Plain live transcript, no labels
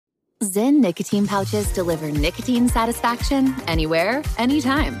Zyn nicotine pouches deliver nicotine satisfaction anywhere,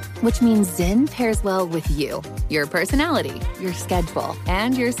 anytime, which means Zyn pairs well with you, your personality, your schedule,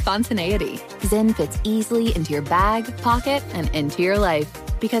 and your spontaneity. Zyn fits easily into your bag, pocket, and into your life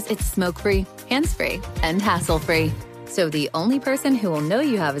because it's smoke-free, hands-free, and hassle-free. So the only person who will know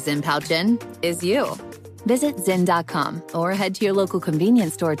you have a Zyn pouch in is you. Visit Zyn.com or head to your local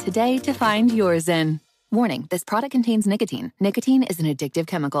convenience store today to find your Zyn. Warning, this product contains nicotine. Nicotine is an addictive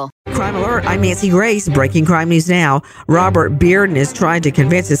chemical. Crime Alert, I'm Nancy Grace. Breaking crime news now. Robert Bearden is trying to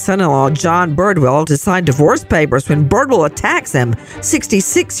convince his son-in-law, John Birdwell, to sign divorce papers when Birdwell attacks him.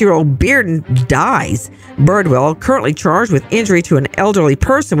 66-year-old Bearden dies. Birdwell, currently charged with injury to an elderly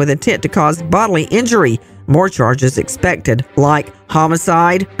person with intent to cause bodily injury. More charges expected, like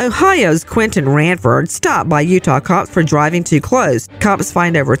homicide. Ohio's Quentin Ranford stopped by Utah cops for driving too close. Cops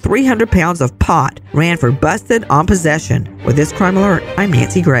find over 300 pounds of pot. Ranford busted on possession. With this Crime Alert, I'm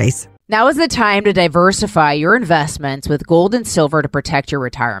Nancy Grace. Now is the time to diversify your investments with gold and silver to protect your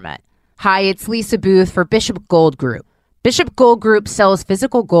retirement. Hi, it's Lisa Booth for Bishop Gold Group. Bishop Gold Group sells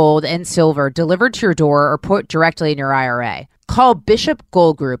physical gold and silver delivered to your door or put directly in your IRA. Call Bishop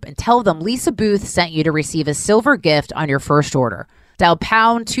Gold Group and tell them Lisa Booth sent you to receive a silver gift on your first order. Dial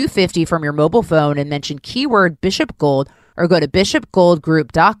pound 250 from your mobile phone and mention keyword Bishop Gold or go to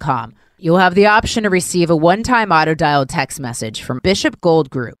bishopgoldgroup.com. You'll have the option to receive a one-time auto-dialed text message from Bishop Gold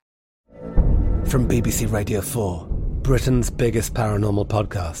Group. From BBC Radio 4, Britain's biggest paranormal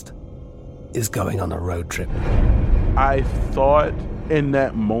podcast is going on a road trip. I thought in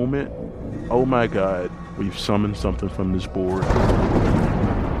that moment, oh my God, we've summoned something from this board.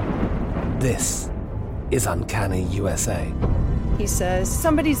 This is Uncanny USA. He says,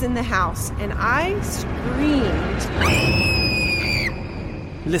 somebody's in the house, and I screamed.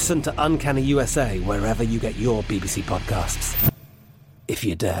 Listen to Uncanny USA wherever you get your BBC podcasts, if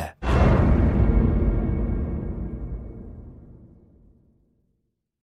you dare.